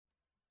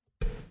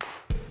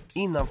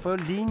Innanför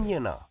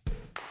linjerna.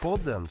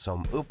 Podden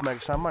som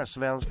uppmärksammar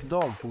svensk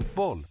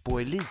damfotboll på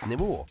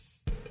elitnivå.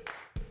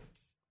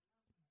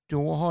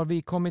 Då har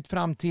vi kommit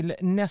fram till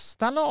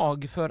nästa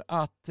lag för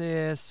att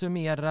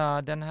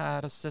summera den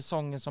här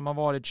säsongen som har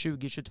varit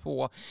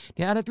 2022.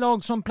 Det är ett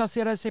lag som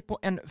placerade sig på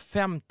en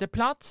 5:e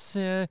plats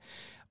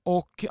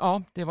och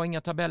ja, det var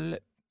inga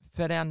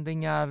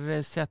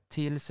tabellförändringar sett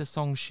till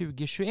säsong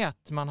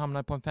 2021. Man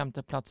hamnade på en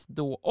 5:e plats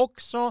då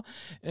också,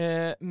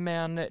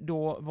 men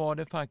då var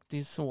det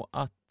faktiskt så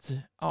att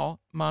ja,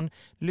 man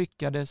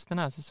lyckades den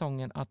här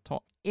säsongen att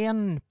ta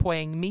 1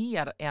 poäng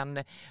mer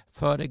än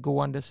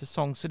föregående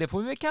säsong. Så det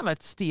får vi väl kalla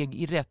ett steg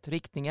i rätt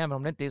riktning, även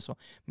om det inte är så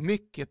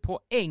mycket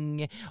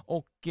poäng.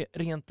 Och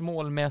rent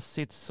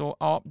målmässigt så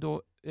ja,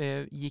 då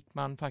gick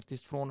man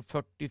faktiskt från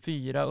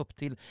 44 upp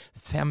till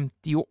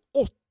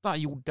 58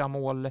 gjorda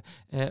mål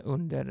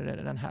under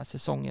den här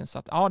säsongen. Så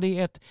att ja, det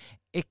är ett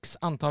x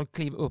antal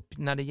kliv upp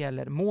när det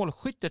gäller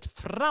målskyttet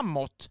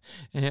framåt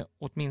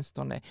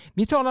åtminstone.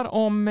 Vi talar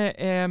om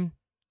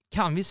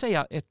kan vi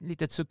säga ett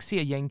litet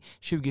succégäng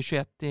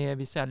 2021, det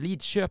vill säga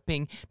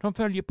Lidköping. De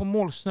följer på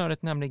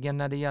målsnöret nämligen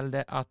när det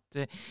gällde att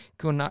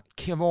kunna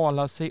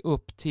kvala sig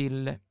upp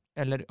till,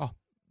 eller ja,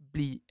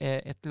 bli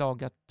ett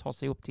lag att ta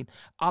sig upp till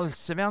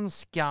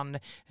allsvenskan.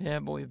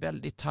 Var ju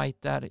väldigt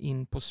tajt där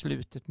in på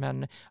slutet,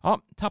 men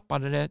ja,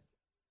 tappade det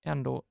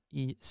ändå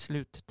i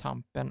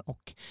sluttampen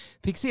och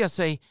fick se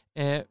sig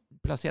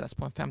placeras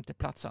på en 5:e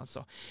plats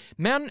alltså.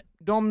 Men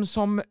de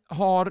som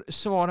har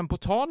svaren på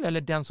tal,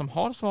 eller den som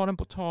har svaren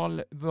på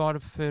tal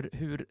varför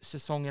hur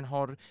säsongen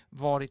har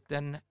varit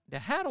det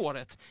här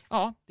året,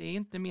 ja, det är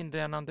inte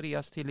mindre än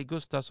Andreas Tilly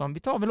Gustafsson. Vi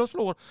tar väl och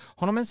slår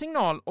honom en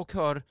signal och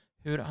hör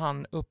hur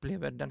han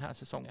upplever den här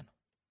säsongen.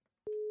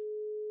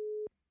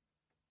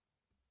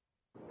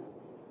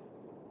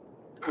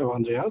 Ja,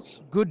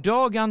 Andreas. God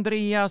dag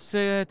Andreas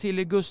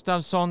Tilly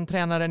Gustafsson,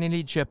 tränaren i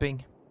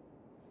Lidköping.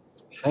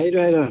 Hej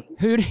du.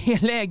 Hur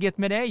är läget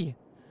med dig?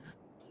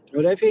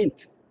 Jo, det är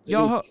fint.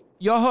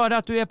 Jag hör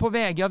att du är på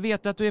väg. Jag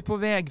vet att du är på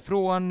väg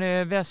från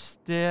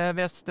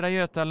Västra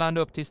Götaland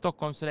upp till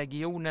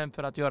Stockholmsregionen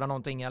för att göra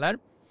någonting, eller?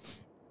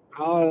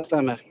 Ja, det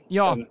stämmer.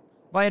 Ja.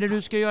 Vad är det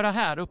du ska göra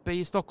här uppe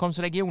i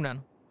Stockholmsregionen?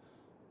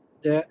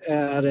 Det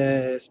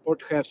är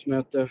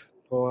sportchefsmöte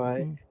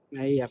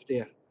med EFD.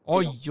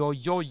 Oj.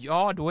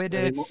 Ja, då är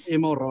det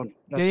imorgon.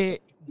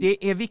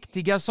 Det är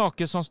viktiga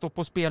saker som står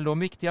på spel då.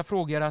 Viktiga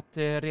frågor att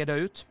reda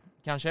ut,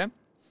 kanske?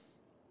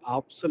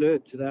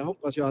 Absolut, det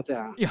hoppas jag att det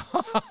är.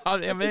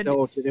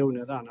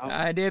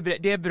 Nej,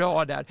 det är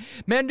bra där.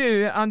 Men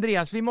du,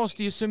 Andreas, vi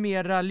måste ju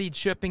summera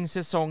Lidköpings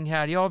säsong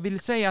här. Jag vill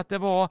säga att det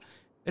var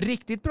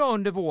riktigt bra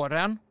under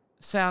våren.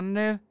 Sen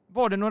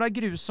var det några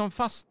grus som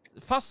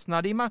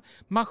fastnade i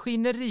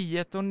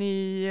maskineriet och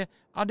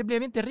det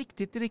blev inte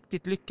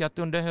riktigt lyckat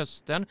under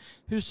hösten.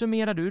 Hur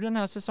summerar du den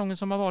här säsongen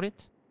som har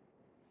varit?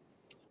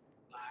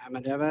 Nej,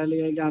 men det är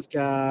väl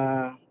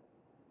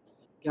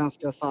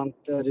ganska sant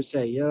det du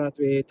säger, att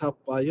vi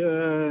tappar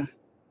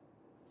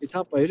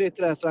ju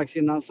lite där strax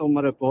innan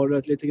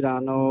sommaruppehållet lite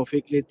grann och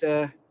fick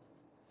lite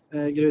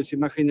grus i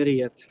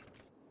maskineriet.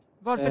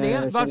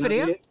 Varför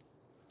det?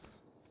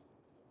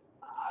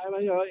 Nej,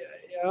 men jag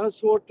har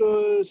svårt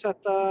att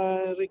sätta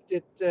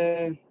riktigt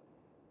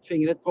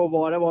fingret på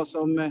vad det var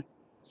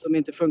som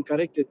inte funkar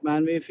riktigt,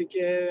 men vi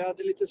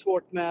hade lite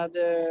svårt med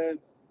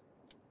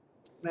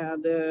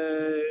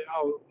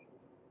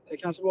det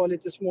kanske var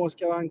lite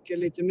småskavanker,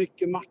 lite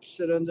mycket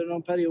matcher under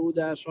någon period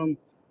där som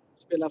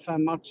spelade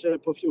 5 matcher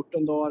på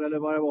 14 dagar eller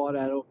vad det var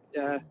där, och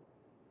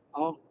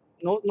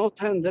något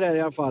hände där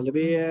i alla fall.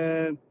 Vi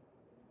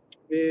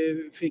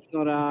fick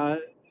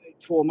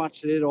 2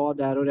 matcher i rad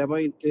där och det var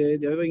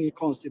inget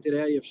konstigt i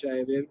det i och för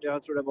sig.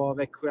 Jag tror det var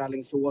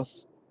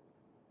Växjö-Alingsås.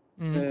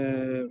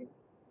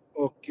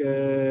 Och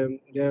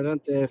det är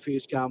inte fy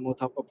skam att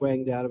tappa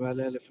poäng där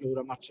eller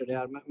förlora matcher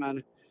där,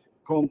 men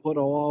kom på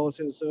rad och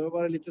sen så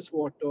var det lite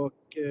svårt att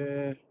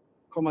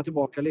komma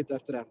tillbaka lite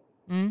efter det.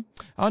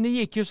 Ja, ni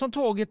gick ju som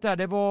tåget där.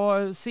 Det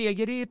var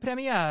seger i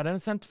premiären,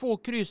 sen 2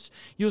 kryss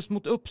just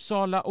mot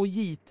Uppsala och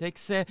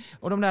Jitex,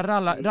 och de där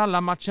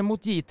rallarmatchen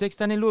mot Jitex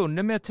där ni låg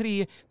under med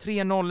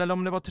 3-0 eller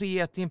om det var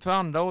 3-1 inför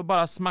andra och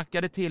bara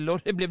smackade till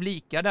och det blev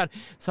lika där.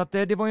 Så att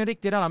det var ju en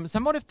riktig rallar.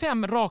 Sen var det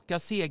 5 raka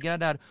segrar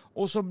där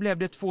och så blev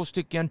det 2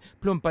 stycken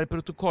plumpar i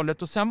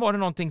protokollet och sen var det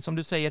någonting som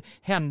du säger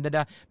hände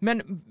där.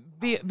 Men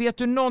vet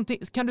du någonting,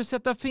 kan du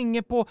sätta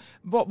finger på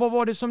vad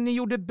var det som ni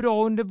gjorde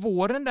bra under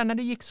våren där när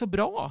det gick så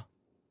bra?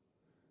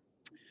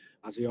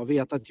 Alltså jag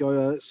vet att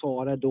jag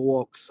sa det då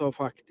också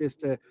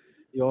faktiskt.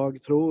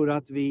 Jag tror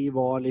att vi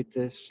var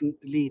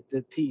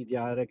lite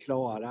tidigare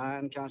klara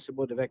än kanske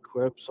både Växjö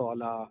och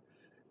Uppsala.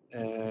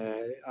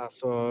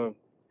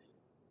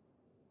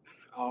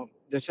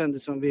 Det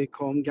kändes som vi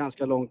kom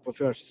ganska långt på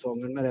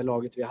försäsongen med det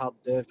laget vi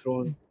hade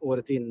från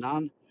året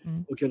innan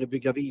och kunde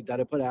bygga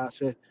vidare på det.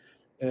 Så,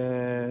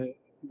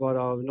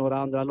 varav några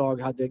andra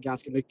lag hade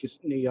ganska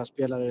mycket nya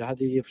spelare. Det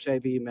hade i och för sig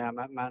vi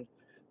med, men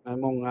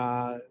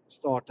många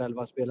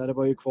startelva-spelare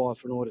var ju kvar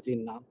från året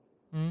innan.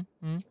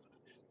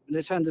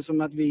 det kändes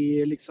som att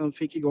vi liksom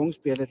fick igång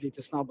spelet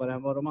lite snabbare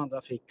än vad de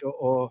andra fick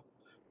och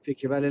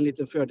fick ju väl en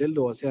liten fördel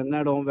då. Sen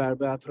när de väl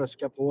börjar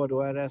tröska på,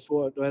 då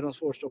är de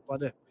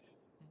svårstoppade.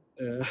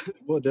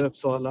 Både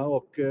Uppsala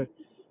och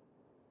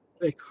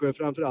Växjö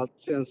framförallt.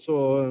 Sen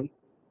så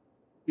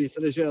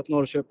visade det sig att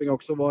Norrköping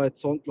också var ett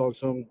sånt lag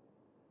som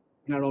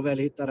när de väl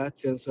hittar rätt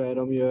sen så är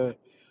de ju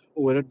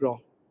oerhört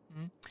bra.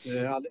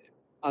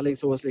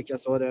 Alingsås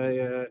likaså,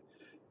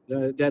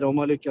 det de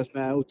har lyckats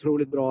med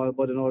otroligt bra,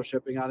 både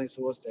Norrköping och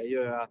Alingsås, det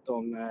gör att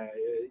de är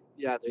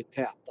jädrigt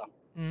täta.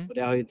 Och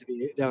det har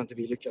inte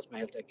vi lyckats med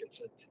helt enkelt.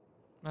 Så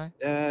Nej.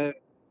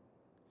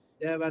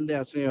 Det är väl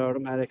det som gör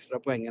de här extra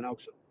poängerna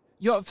också.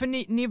 Ja, för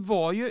ni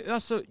var ju,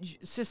 alltså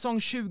säsong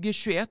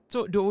 2021,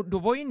 då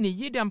var ju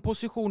ni i den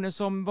positionen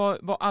som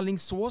var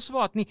Alingsås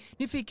var, att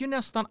ni fick ju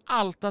nästan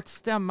allt att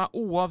stämma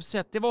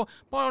oavsett. Det var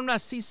bara de där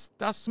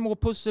sista små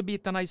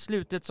pusselbitarna i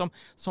slutet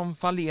som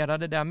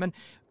fallerade där. Men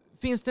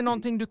finns det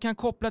någonting du kan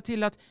koppla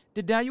till att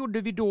det där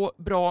gjorde vi då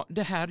bra,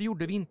 det här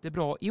gjorde vi inte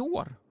bra i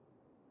år?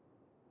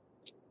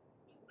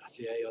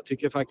 Alltså jag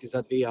tycker faktiskt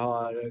att vi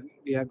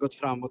har gått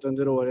framåt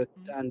under året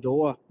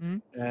ändå.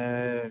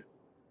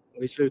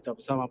 Och vi slutar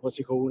på samma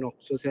position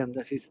också sen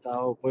det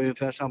sista och på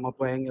ungefär samma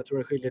poäng. Jag tror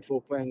det skiljer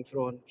 2 poäng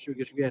från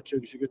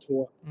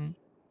 2021-2022.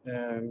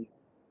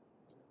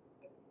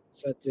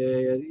 Så att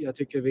jag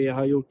tycker vi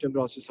har gjort en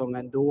bra säsong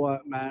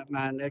ändå.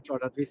 Men det är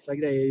klart att vissa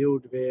grejer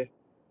gjorde vi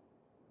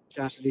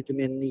kanske lite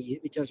mer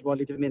vi kanske var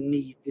lite mer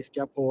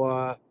nitiska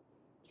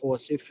på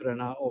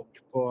siffrorna och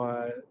på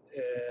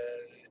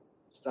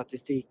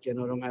statistiken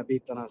och de här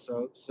bitarna.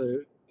 Så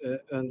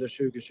under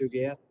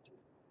 2021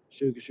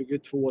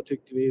 2022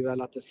 tyckte vi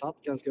väl att det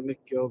satt ganska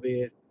mycket och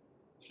vi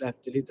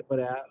släppte lite på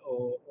det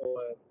och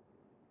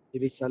i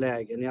vissa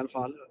lägen i alla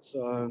fall.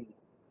 Så,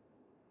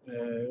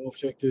 och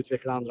försökte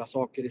utveckla andra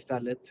saker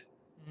istället.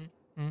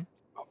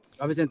 Ja,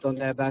 jag vet inte om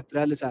det är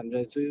bättre eller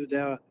sämre. Så det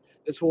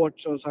är svårt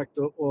som sagt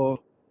och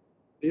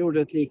vi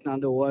gjorde ett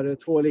liknande år.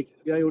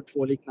 Vi har gjort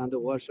 2 liknande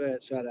år så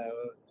är det.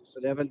 Så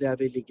det är väl där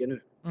vi ligger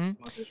nu. Man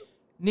säger så.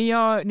 Ni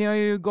har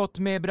ju gått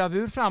med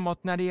bravur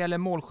framåt när det gäller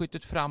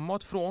målskyttet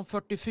framåt. Från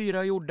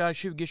 44 gjorda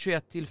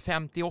 2021 till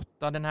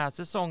 58 den här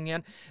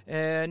säsongen.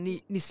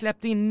 Ni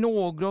släppte in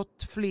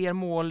något fler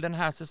mål den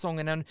här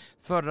säsongen än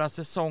förra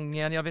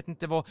säsongen. Jag vet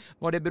inte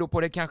vad det beror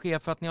på. Det kanske är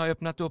för att ni har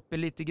öppnat upp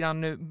lite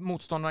grann nu.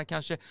 Motståndarna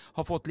kanske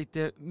har fått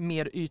lite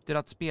mer ytor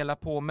att spela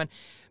på.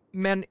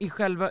 Men i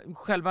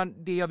själva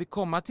det jag vill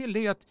komma till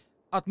det är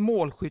att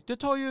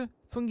målskyttet har ju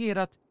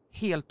fungerat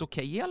helt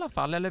okej i alla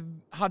fall. Eller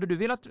hade du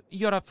velat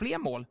göra fler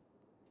mål?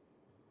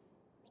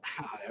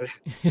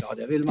 Ja,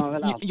 det vill man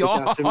väl alltid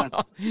kanske.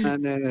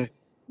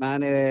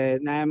 Men det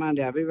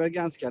är vi väl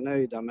ganska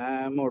nöjda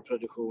med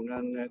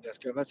målproduktionen, det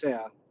ska jag väl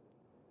säga.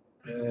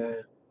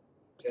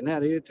 Sen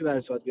är det ju tyvärr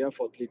så att vi har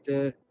fått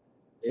lite,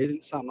 det är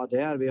samma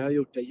där, vi har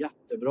gjort det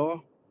jättebra.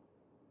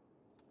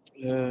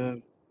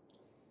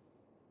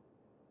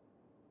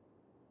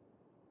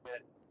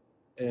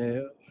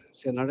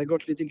 Sen har det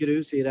gått lite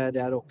grus i det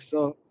där också.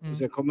 Och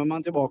sen kommer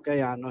man tillbaka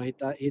igen och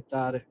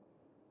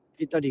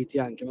hittar dit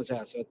igen kan man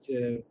säga. Så att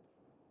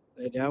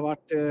det har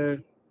varit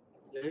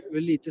det är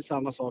väl lite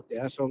samma sak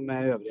där som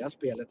med övriga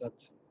spelet.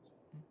 Att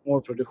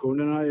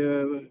målproduktionen har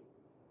ju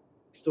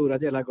stora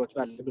delar gått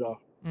väldigt bra.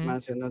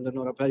 Men sen under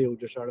några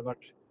perioder så har det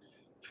varit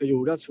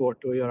förjordat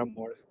svårt att göra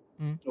mål.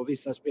 Och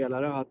vissa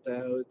spelare har haft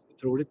det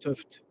otroligt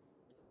tufft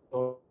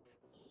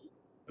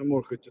med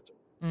målskyttet.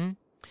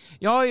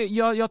 Ja,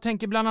 jag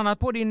tänker bland annat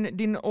på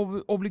din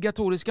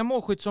obligatoriska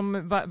målskytt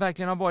som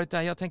verkligen har varit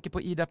där. Jag tänker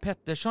på Ida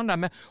Pettersson där,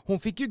 men hon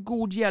fick ju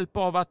god hjälp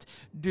av att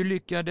du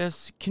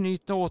lyckades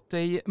knyta åt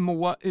dig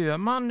Moa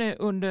Öhman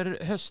under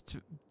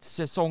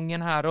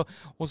höstsäsongen här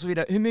och så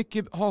vidare. Hur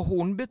mycket har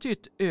hon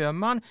betytt,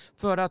 Öhman,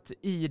 för att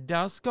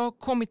Ida ska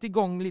kommit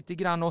igång lite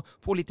grann och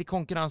få lite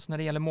konkurrens när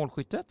det gäller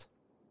målskyttet?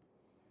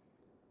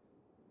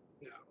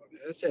 Ja,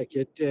 det är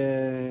säkert...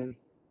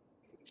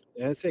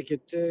 Det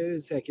har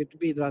säkert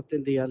bidragit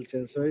en del.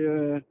 Sen så har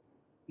ju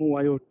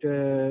Moa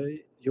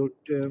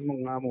gjort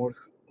många mål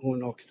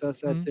hon också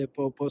så att,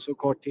 på så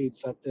kort tid.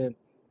 Så att,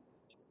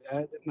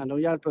 men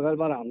de hjälper väl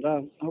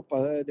varandra.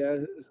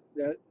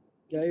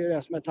 Det är ju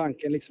det som är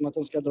tanken, liksom, att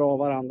de ska dra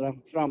varandra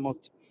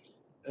framåt.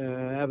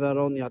 Även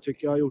Ronja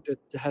tycker jag har gjort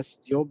ett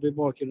hästjobb i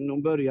bakgrunden.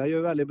 De börjar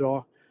ju väldigt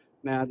bra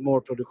med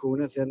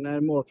målproduktionen. Sen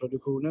när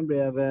målproduktionen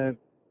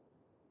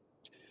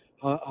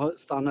har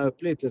stannat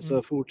upp lite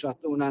så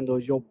fortsatte hon ändå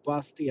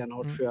jobba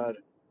stenhårt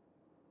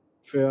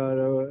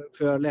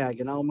för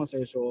lägena, om man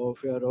säger så,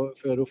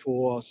 för att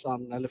få oss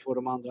eller få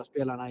de andra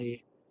spelarna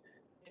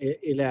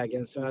i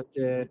lägen. Så att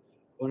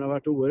hon har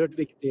varit oerhört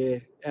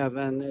viktig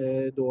även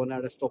då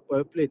när det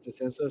stoppade upp lite.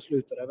 Sen så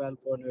slutar det väl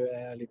på, nu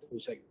är jag lite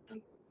osäker.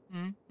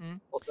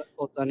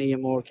 8-9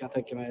 mål kan jag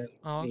tänka mig.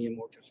 Ja. 9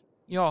 mål kanske.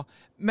 Ja,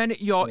 men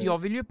jag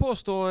vill ju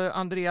påstå,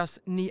 Andreas,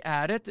 ni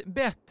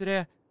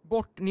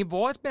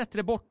var ett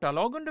bättre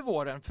bortalag under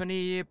våren, för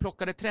ni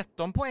plockade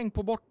 13 poäng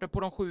på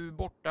de 7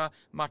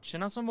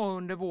 bortamatcherna som var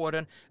under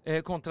våren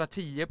kontra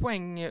 10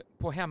 poäng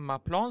på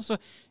hemmaplan. Så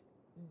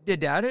det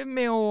där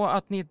med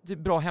att ni är ett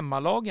bra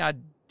hemmalag,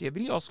 det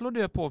vill jag slå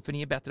död på, för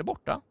ni är bättre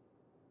borta.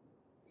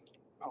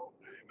 Ja,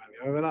 men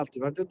vi har väl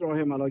alltid varit ett bra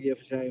hemmalag i och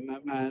för sig.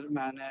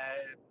 Men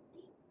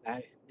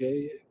nej,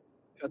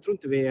 jag tror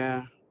inte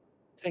vi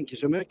tänker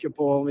så mycket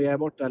på om vi är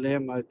borta eller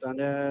hemma. Utan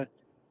det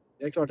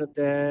är klart att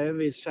det är en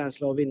viss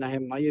känsla att vinna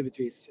hemma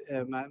givetvis.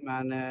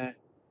 Men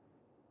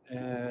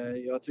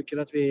jag tycker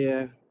att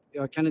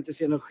jag kan inte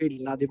se någon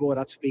skillnad i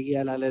vårat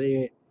spel eller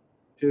i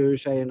hur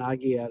tjejerna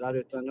agerar.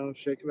 Utan de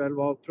försöker väl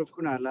vara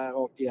professionella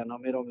rakt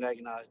igenom i de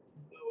lägena.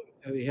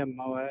 Är vi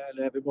hemma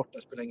eller är vi borta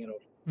spelar ingen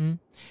roll. Mm.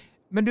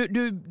 Men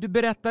du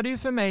berättade ju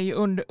för mig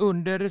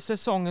under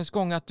säsongens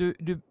gång att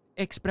du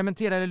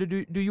experimenterade,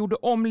 eller du gjorde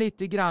om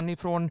lite grann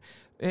ifrån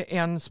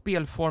en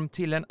spelform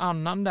till en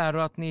annan där,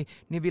 och att ni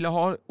ville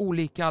ha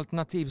olika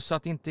alternativ så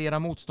att inte era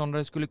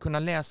motståndare skulle kunna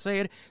läsa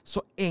er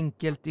så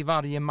enkelt i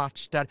varje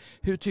match där.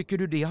 Hur tycker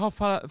du det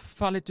har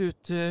fallit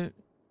ut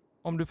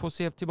om du får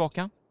se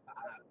tillbaka?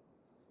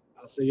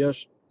 Alltså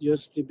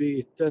just i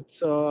bytet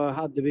så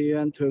hade vi ju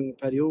en tung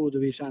period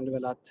och vi kände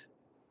väl att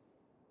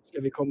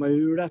ska vi komma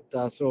ur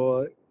detta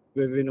så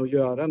behöver vi nog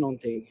göra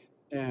någonting.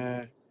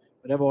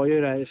 Det var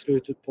ju det i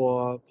slutet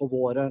på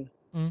våren,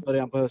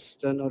 början på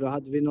hösten, och då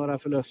hade vi några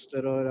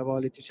förluster och det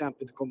var lite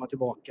kämpigt att komma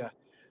tillbaka.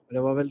 Och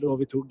det var väl då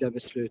vi tog det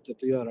beslutet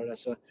att göra det.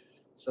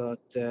 Så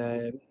att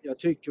jag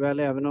tycker väl,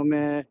 även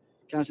om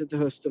kanske inte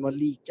hösten var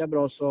lika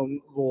bra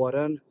som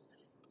våren,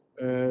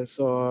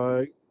 så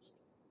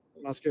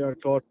man ska göra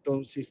klart,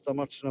 de sista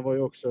matcherna var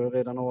ju också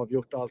redan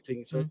avgjort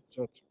allting. Så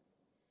att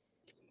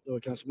då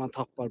kanske man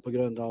tappar på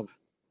grund av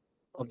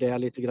det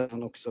lite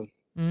grann också.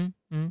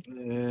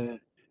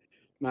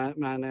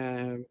 Men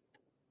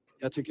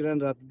jag tycker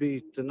ändå att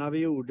bytena vi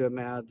gjorde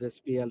med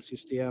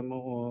spelsystem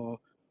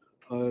och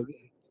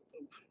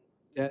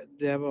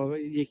det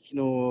gick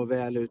nog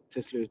väl ut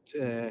till slut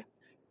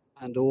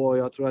ändå.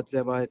 Jag tror att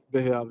det var ett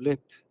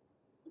behövligt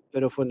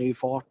för att få ny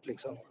fart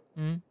liksom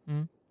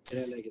i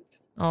det läget.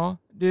 Ja,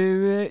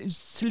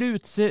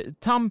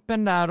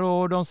 sluttampen där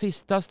och de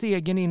sista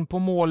stegen in på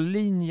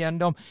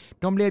mållinjen,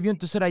 de blev ju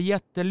inte så där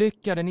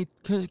jättelyckade. Ni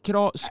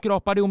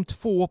skrapade om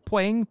 2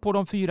 poäng på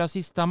de 4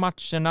 sista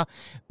matcherna.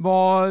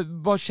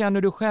 Vad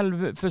känner du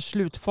själv för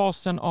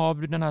slutfasen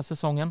av den här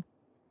säsongen?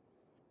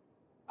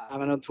 Ja,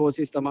 men de 2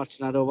 sista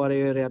matcherna, då var det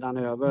ju redan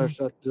över,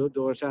 så att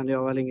då kände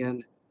jag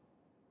väl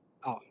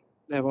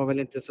det var väl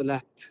inte så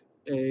lätt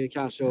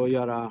kanske att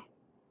göra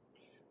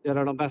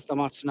de bästa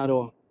matcherna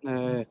då.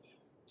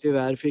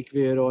 Tyvärr fick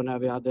vi då, när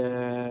vi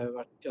hade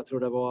varit, jag tror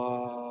det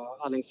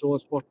var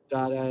Alingsås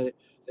borta, där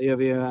gör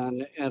vi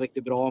en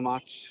riktigt bra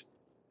match.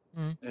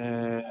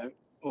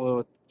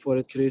 Och får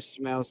ett kryss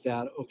med oss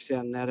där, och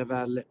sen är det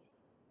väl,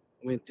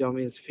 om inte jag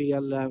minns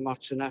fel,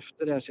 matchen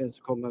efter det sen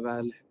så kommer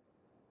väl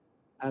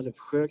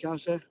Älvsjö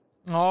kanske.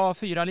 Ja,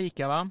 4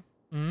 lika va?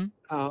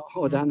 Ja,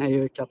 och den är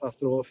ju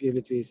katastrof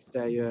givetvis. Det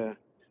är ju,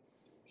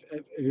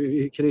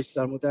 vi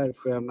kryssar mot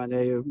Älvsjö, men det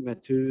är ju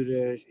med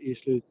tur i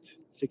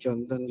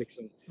slutsekunden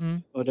liksom.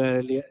 Och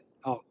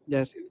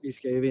vi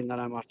ska ju vinna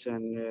den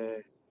matchen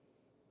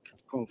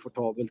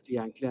komfortabelt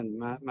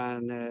egentligen.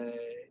 Men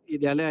i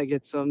det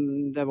läget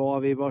som det var,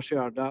 vi var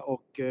körda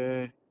och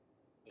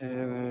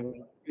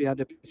vi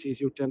hade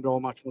precis gjort en bra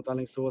match mot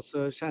Alingsås,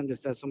 så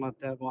kändes det som att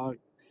det var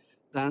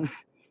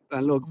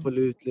den låg på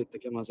lut lite,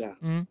 kan man säga.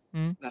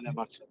 Den här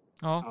matchen.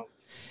 Ja.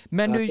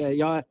 Men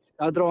jag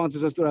drar inte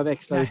så stora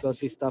växlar ut av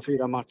sista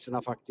 4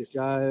 matcherna faktiskt.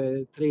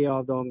 3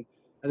 av dem,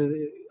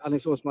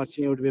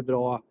 Alingsås-matchen gjorde vi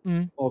bra,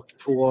 och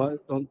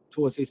de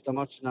 2 sista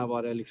matcherna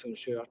var det liksom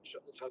kört.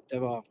 Så att det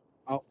var,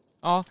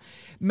 Ja,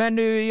 men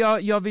nu,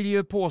 jag vill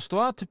ju påstå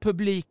att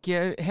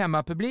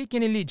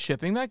hemmapubliken i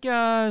Lidköping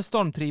verkar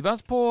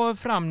stormtrivas på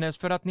Framnäs,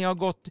 för att ni har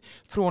gått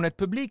från ett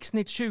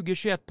publiksnitt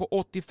 2021 på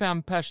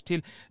 85 pers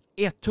till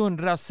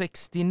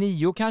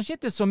 169, kanske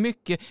inte så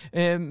mycket,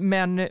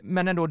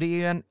 men ändå, det är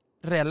ju en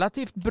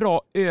relativt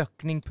bra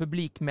ökning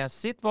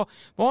publikmässigt. Vad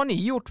har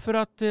ni gjort för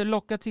att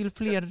locka till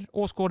fler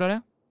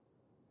åskådare?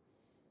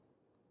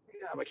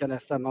 Ja, vad kan det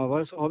stämma?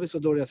 Har vi så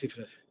dåliga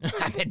siffror?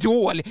 Men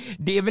dåligt?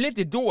 Det är väl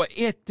inte då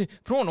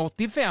från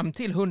 85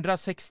 till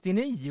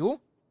 169?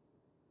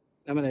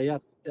 Nej, men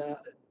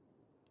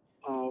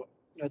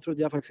jag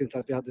trodde faktiskt inte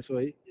att vi hade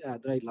så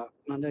jädra illa,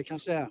 men det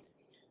kanske är.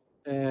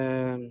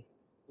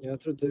 Jag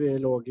trodde vi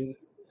låg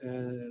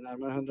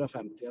närmare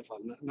 150 i alla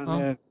fall.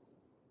 Men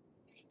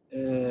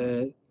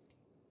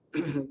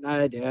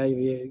nej, det är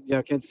ju,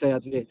 jag kan inte säga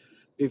att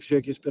vi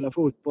försöker spela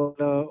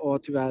fotboll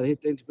och tyvärr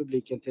hittar inte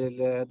publiken till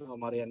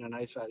de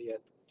arenorna i Sverige.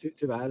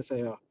 Tyvärr,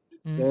 säger jag.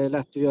 Det är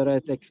lätt att göra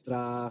ett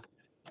extra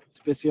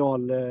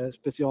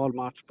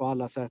specialmatch på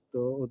alla sätt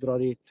och dra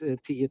dit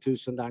 10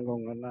 000 den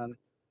gången. Men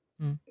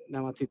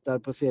när man tittar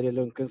på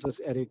serielunken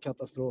så är det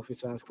katastrof i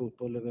svensk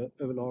fotboll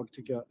överlag,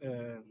 tycker jag.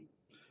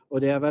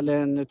 Och det är väl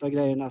en av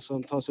grejerna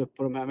som tas upp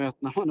på de här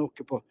mötena man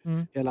åker på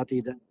hela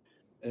tiden.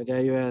 Det är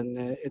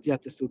ju ett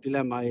jättestort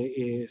dilemma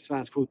i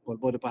svensk fotboll,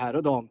 både på herr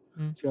och dam,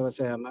 ska jag väl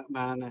säga.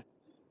 Men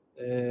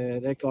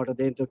det är klart att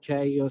det är inte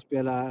okej att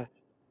spela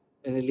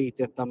en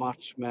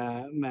elitetta-match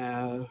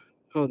med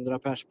 100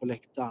 pers på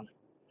läktaren.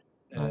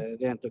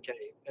 Det är inte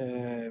okej.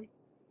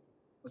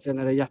 Och sen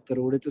är det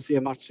jätteroligt att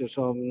se matcher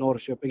som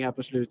Norrköping här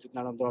på slutet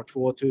när de drar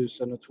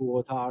 2000 och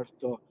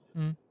 2500.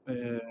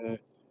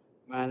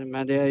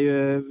 Men det är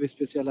ju vid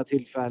speciella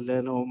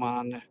tillfällen och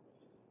man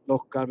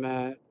lockar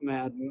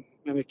med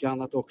mycket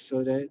annat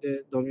också.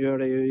 De gör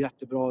det ju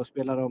jättebra och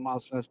spelar om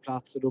allsvensk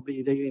plats och då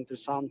blir det ju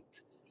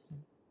intressant.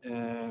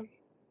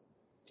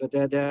 Så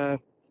det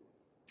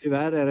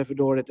tyvärr är det för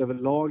dåligt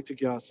överlag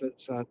tycker jag.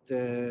 Så att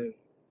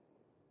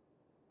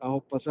jag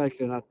hoppas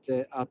verkligen att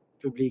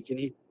publiken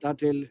hittar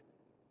till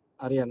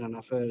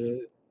arenorna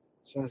för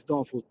svensk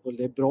damfotboll.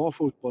 Det är bra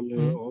fotboll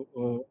nu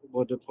och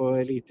både på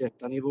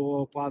elitetta-nivå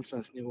och på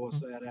allsvensk nivå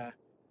så är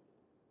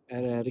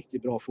det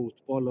riktigt bra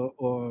fotboll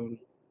och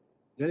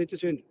det är lite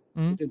synd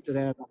att inte det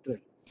är bättre.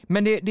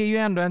 Men det är ju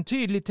ändå en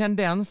tydlig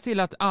tendens till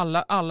att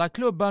alla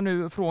klubbar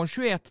nu från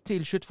 21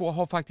 till 22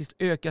 har faktiskt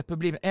ökat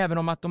publiken. Även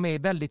om att de är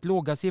väldigt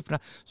låga siffror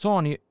så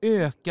har ni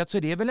ökat. Så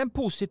det är väl en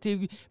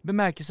positiv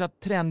bemärkelse att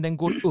trenden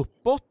går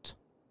uppåt?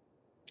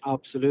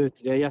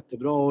 Absolut, det är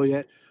jättebra och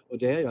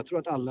jag tror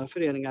att alla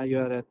föreningar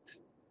gör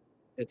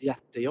ett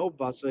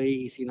jättejobb alltså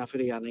i sina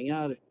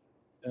föreningar.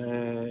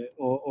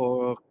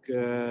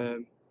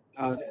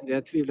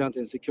 Det tvivlar jag inte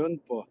en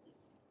sekund på.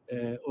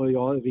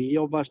 Vi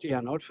jobbar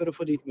stenhårt för att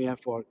få dit mer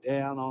folk. Det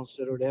är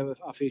annonser och det är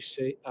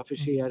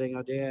affischering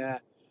och det är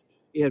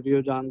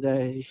erbjudande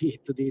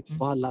hit och dit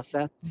på alla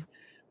sätt.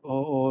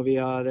 Och vi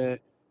har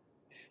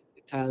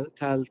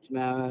tält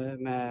med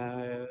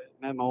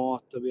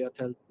mat och vi har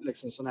tält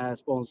liksom såna här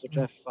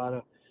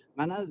sponsorträffar.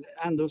 Men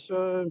ändå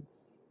så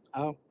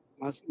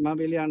man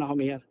vill gärna ha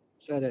mer.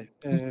 Så är det.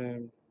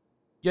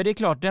 Ja, det är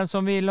klart. Den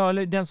som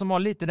har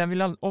lite, den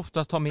vill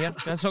oftast ha mer.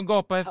 Den som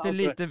gapar efter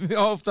lite vill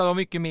ofta ha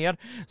mycket mer.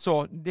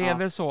 Så, det är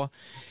väl så.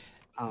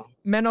 Ja.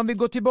 Men om vi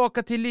går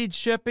tillbaka till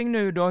Lidköping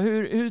nu då.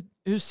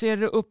 Hur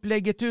ser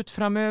upplägget ut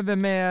framöver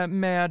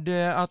med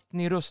att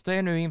ni rustar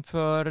er nu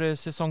inför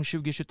säsong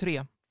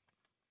 2023?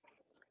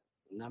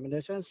 Nej, men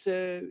det känns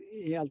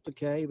helt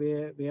okej.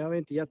 Vi har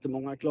inte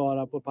jättemånga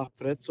klara på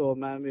pappret så,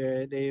 men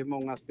det är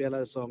många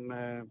spelare som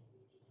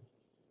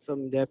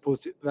det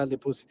är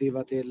väldigt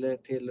positiva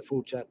till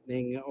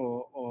fortsättning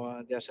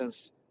och det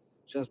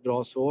känns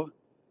bra så.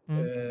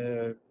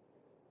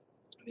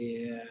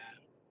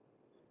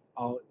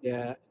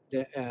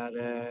 Det är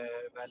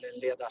väl en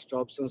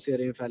ledarstab som ser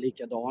ungefär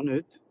likadan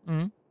ut.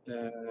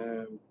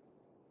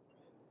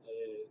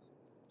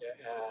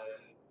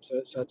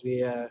 Så att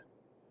vi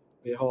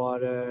har,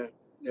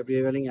 det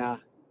blir väl inga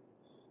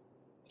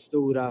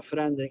stora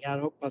förändringar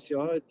hoppas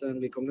jag, utan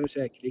vi kommer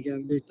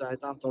säkerligen byta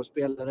ett antal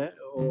spelare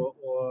och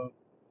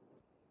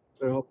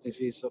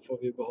förhoppningsvis så får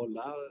vi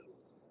behålla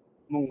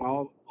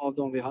många av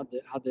dem vi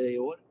hade i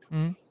år.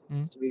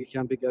 Så vi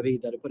kan bygga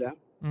vidare på det.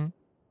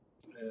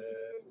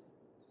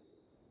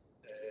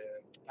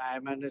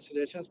 Nej, men så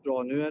det känns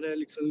bra. Nu är det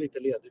liksom lite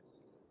ledigt.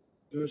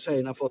 Nu har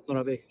tjejerna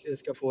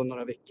ska få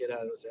några veckor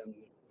här och sen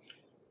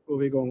går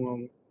vi igång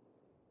om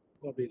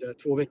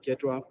 2 veckor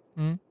tror jag.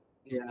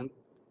 Igen.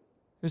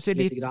 Hur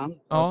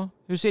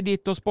ser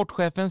ditt och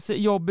sportchefens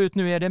jobb ut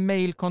nu? Är det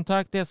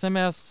mailkontakt,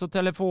 sms och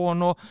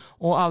telefon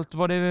och allt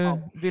vad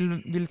det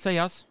vill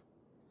sägas?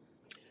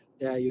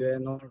 Det är ju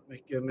enormt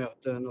mycket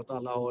möten åt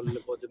alla håll,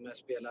 både med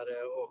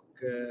spelare och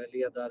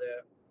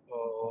ledare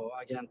och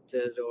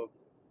agenter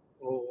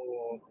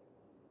och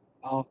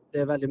det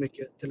är väldigt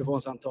mycket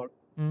telefonsamtal.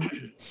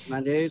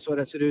 Men det är ju så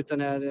det ser ut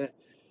den här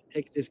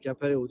hektiska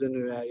perioden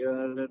nu är ju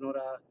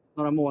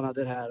några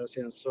månader här och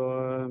sen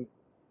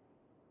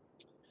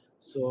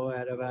så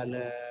är det väl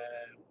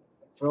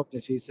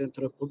förhoppningsvis en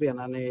trupp på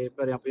benen i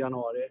början på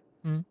januari.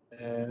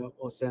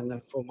 Och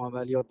sen får man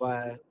väl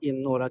jobba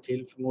in några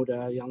till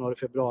förmodar januari,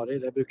 februari.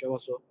 Det brukar vara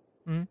så.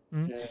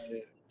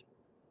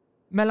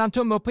 Mellan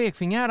tumme och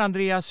pekfinger,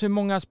 Andreas, hur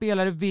många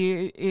spelare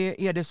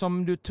är det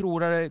som du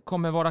tror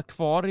kommer vara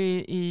kvar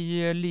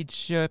i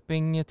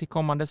Lidköping till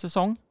kommande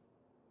säsong?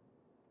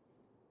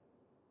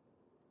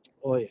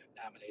 Oj,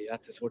 men det är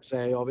jättesvårt att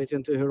säga. Jag vet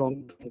inte hur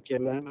de tänker,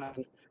 men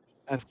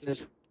efter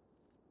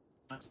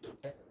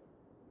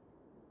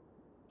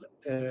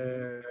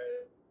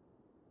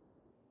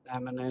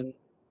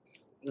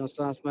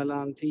någonstans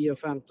mellan 10 och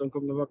 15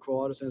 kommer vara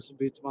kvar och sen så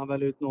byter man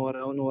väl ut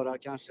några och några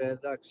kanske är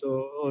dags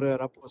att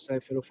röra på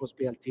sig för att få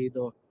speltid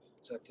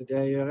så att det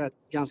är ju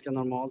ganska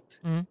normalt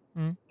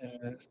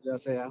skulle jag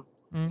säga.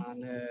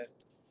 Men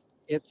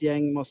ett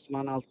gäng måste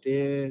man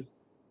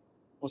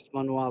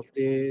nog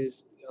alltid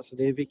alltså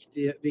det är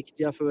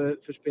viktiga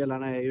för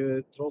spelarna är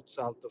ju trots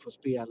allt att få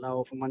spela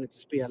och får man inte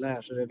spela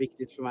här så är det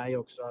viktigt för mig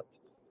också att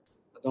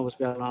de får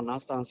spela någon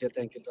annanstans helt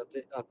enkelt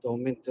att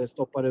de inte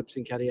stoppar upp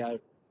sin karriär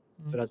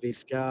för att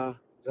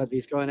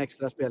vi ska ha en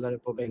extra spelare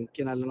på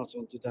bänken eller något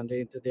sånt utan det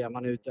är inte det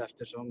man är ute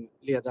efter som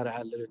ledare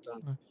heller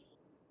utan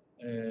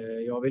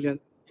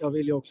jag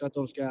vill ju också att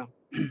de ska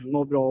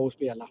må bra och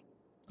spela.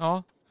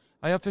 Ja,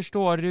 jag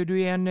förstår.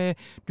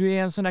 Du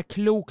är en sån där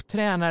klok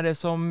tränare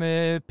som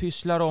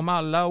pysslar om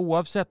alla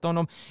oavsett om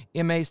de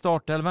är med i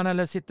startelvan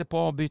eller sitter på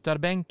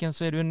avbytarbänken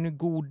så är du en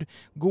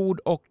god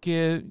och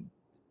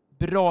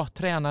bra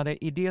tränare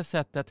i det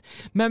sättet.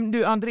 Men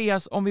du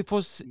Andreas, om vi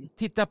får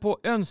titta på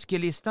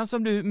önskelistan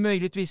som du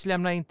möjligtvis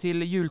lämnar in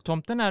till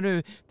jultomten här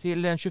nu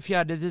till den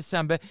 24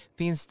 december.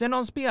 Finns det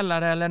någon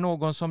spelare eller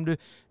någon som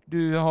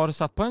du har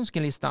satt på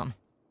önskelistan?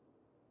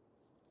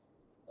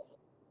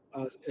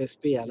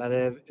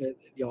 Spelare,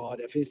 ja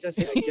det finns det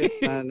säkert,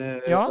 men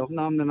Ja. de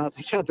namnen kan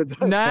jag inte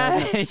dra.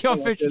 Nej,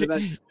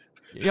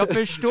 jag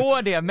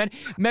förstår det.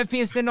 Men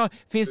finns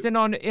det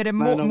någon, är det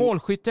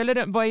målskytt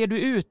eller vad är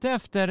du ute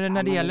efter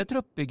när det gäller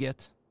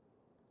truppbygget?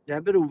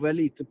 Det beror väl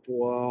lite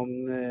på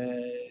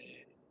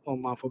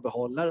om man får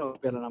behålla de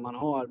spelarna man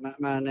har.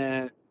 Men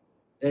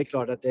det är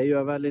klart att det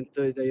gör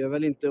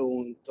väl inte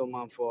ont om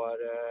man får...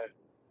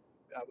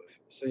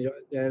 Så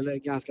det är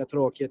ganska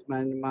tråkigt,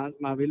 men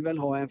man vill väl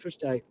ha en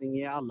förstärkning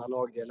i alla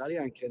lagdelar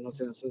egentligen, och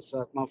sen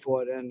så att man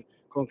får en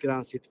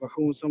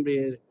konkurrenssituation som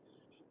blir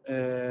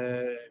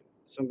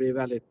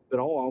väldigt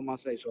bra, om man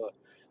säger så.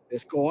 Det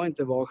ska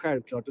inte vara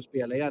självklart att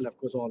spela i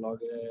LFKs A-lag.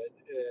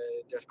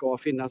 Det ska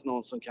finnas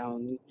någon som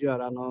kan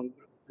göra någon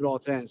bra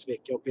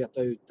träningsvecka och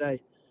peta ut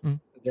dig.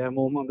 Det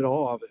mår man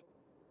bra av.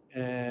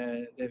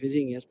 Det finns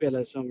ingen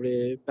spelare som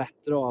blir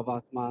bättre av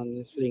att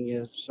man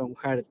springer som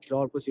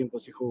självklar på sin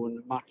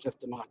position match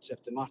efter match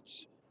efter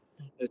match.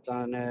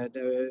 Utan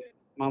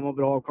man mår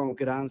bra av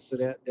konkurrens, och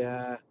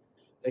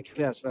det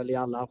krävs väl i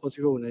alla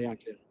positioner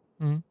egentligen.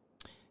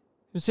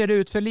 Hur ser det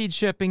ut för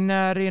Lidköping?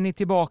 När är ni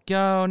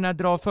tillbaka och när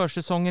drar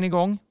försäsongen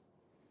igång?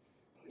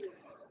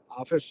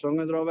 Ja,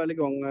 försäsongen drar väl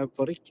igång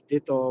på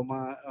riktigt.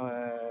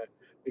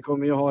 Vi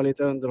kommer ju ha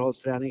lite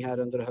underhållsträning här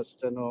under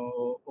hösten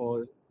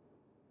och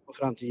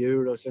fram till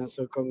jul, och sen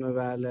så kommer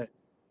väl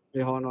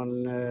vi ha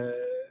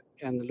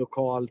en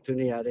lokal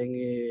turnering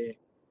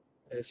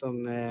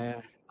som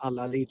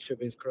alla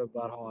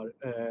Lidköpingsklubbar har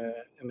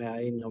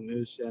med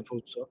inomhus, en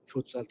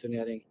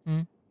futsalturnering.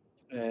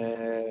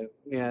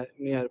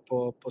 Mer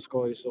på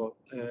skoj så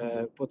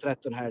på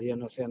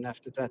 13-helgen, och sen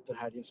efter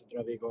 13-helgen så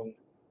drar vi igång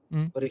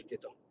på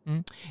riktigt då.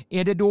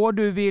 Är det då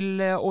du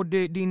vill och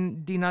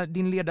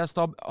din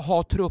ledarstab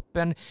ha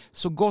truppen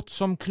så gott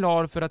som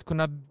klar för att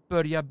kunna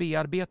börja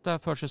bearbeta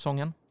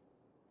försäsongen?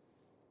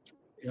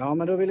 Ja,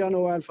 men då vill jag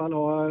nog i alla fall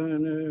ha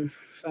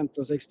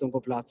 15-16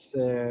 på plats,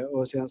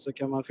 och sen så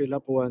kan man fylla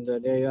på under.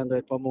 Det är ju ändå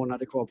ett par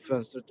månader kvar på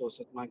fönstret då,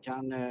 så att man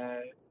kan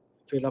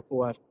fylla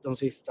på efter de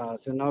sista.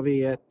 Sen har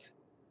vi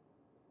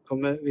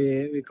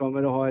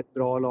kommer att ha ett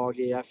bra lag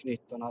i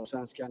F19 av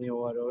svenskan i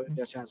år, och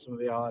det känns som att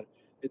vi har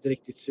ett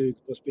riktigt sug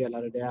på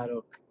spelare där,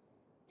 och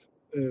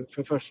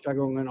för första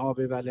gången har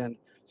vi väl en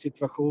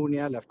situation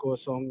i LFK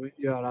som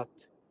gör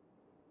att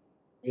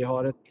vi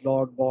har ett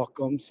lag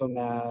bakom som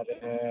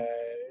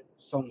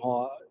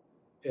har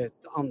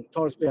ett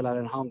antal spelare,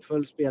 en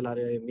handfull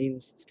spelare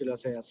minst skulle jag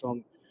säga,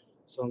 som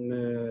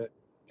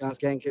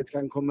ganska enkelt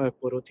kan komma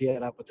upp och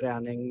rotera på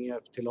träning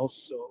upp till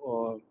oss,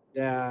 och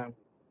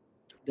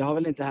det har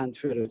väl inte hänt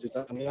förut,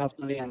 utan vi har haft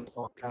en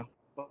enstaka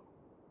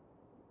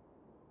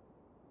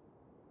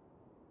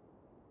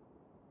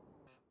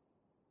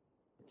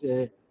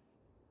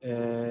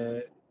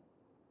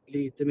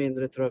lite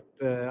mindre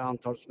trupp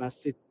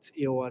antalsmässigt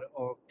i år,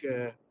 och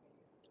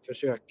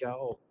försöka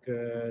och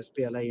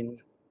spela in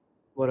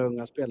våra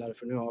unga spelare,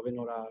 för nu har vi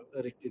några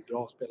riktigt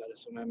bra spelare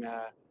som är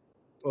med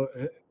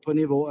på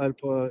nivå, eller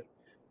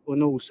på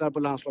nosar på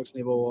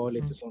landslagsnivå och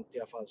lite sånt i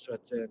alla fall, så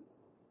att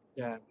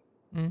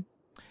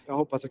jag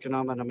hoppas att kunna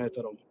använda mig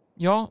av dem.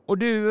 Ja, och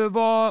du,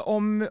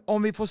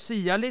 om vi får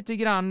sia lite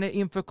grann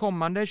inför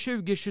kommande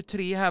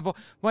 2023 här,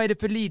 vad är det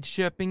för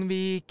Lidköping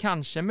vi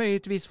kanske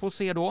möjligtvis får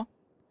se då?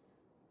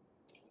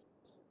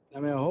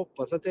 Ja, men jag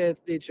hoppas att det är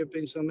ett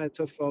Lidköping som är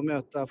tuffa att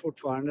möta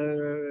fortfarande,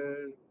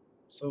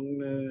 som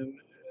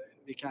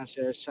vi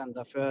kanske är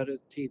kända för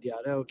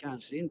tidigare och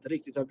kanske inte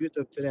riktigt har bjudit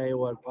upp till det i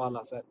år på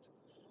alla sätt.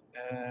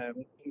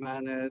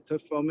 Men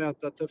tuffa att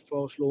möta, tuffa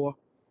att slå.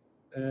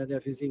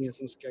 Det finns ingen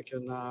som ska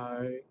kunna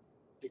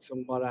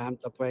liksom bara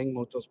hämta poäng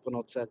mot oss på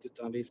något sätt,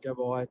 utan vi ska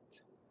vara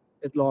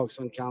ett lag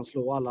som kan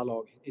slå alla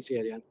lag i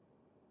serien.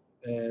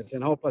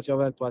 Sen hoppas jag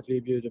väl på att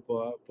vi bjuder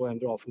på en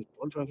bra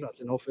fotboll, framförallt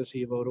en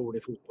offensiv och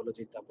rolig fotboll att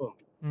titta på.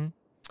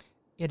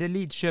 Är det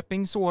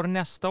Lidköpings år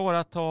nästa år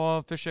att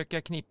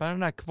försöka knipa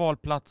den här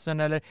kvalplatsen,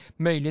 eller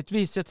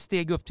möjligtvis ett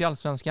steg upp till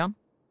allsvenskan?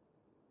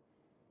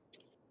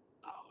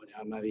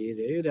 Ja, men det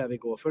är ju det vi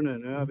går för nu.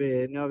 Nu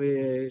har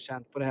vi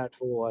känt på det här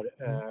 2 år.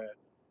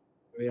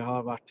 Vi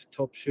har varit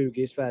topp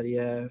 20 i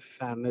Sverige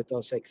 5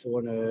 av 6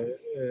 år nu.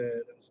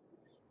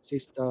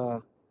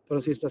 På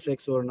de sista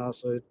 6 åren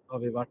så har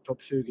vi varit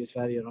topp 20 i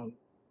Sverige,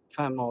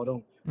 5 av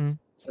dem.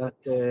 Så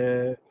att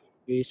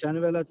vi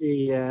känner väl att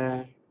vi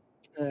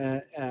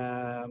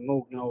är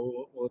mogna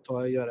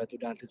och göra ett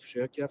ordentligt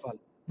försök i alla fall.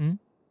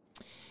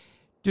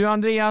 Du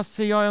Andreas,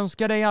 jag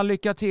önskar dig all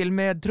lycka till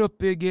med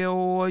truppbygge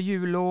och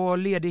jul och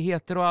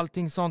ledigheter och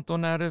allting sånt, och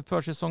när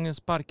försäsongen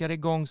sparkar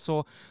igång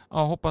så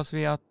hoppas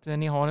vi att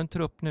ni har en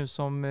trupp nu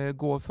som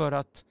går för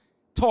att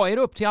ta er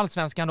upp till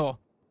allsvenskan då.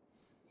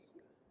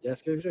 Det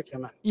ska vi försöka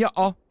med.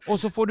 Ja, och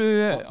så får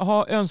du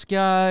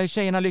önska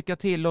tjejerna lycka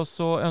till, och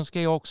så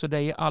önskar jag också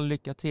dig all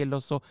lycka till,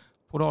 och så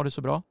får du ha det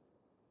så bra.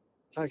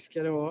 Tack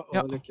ska du ha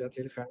och lycka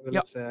till själv.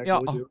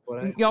 God jul på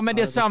dig. Ja, men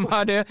det är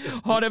samma du.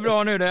 Ha det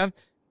bra nu du.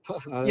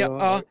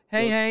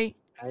 Hej hej.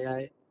 Hej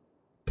hej.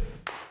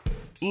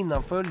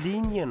 Innanför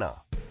linjerna.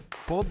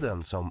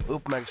 Podden som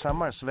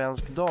uppmärksammar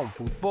svensk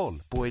damfotboll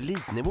på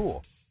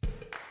elitnivå.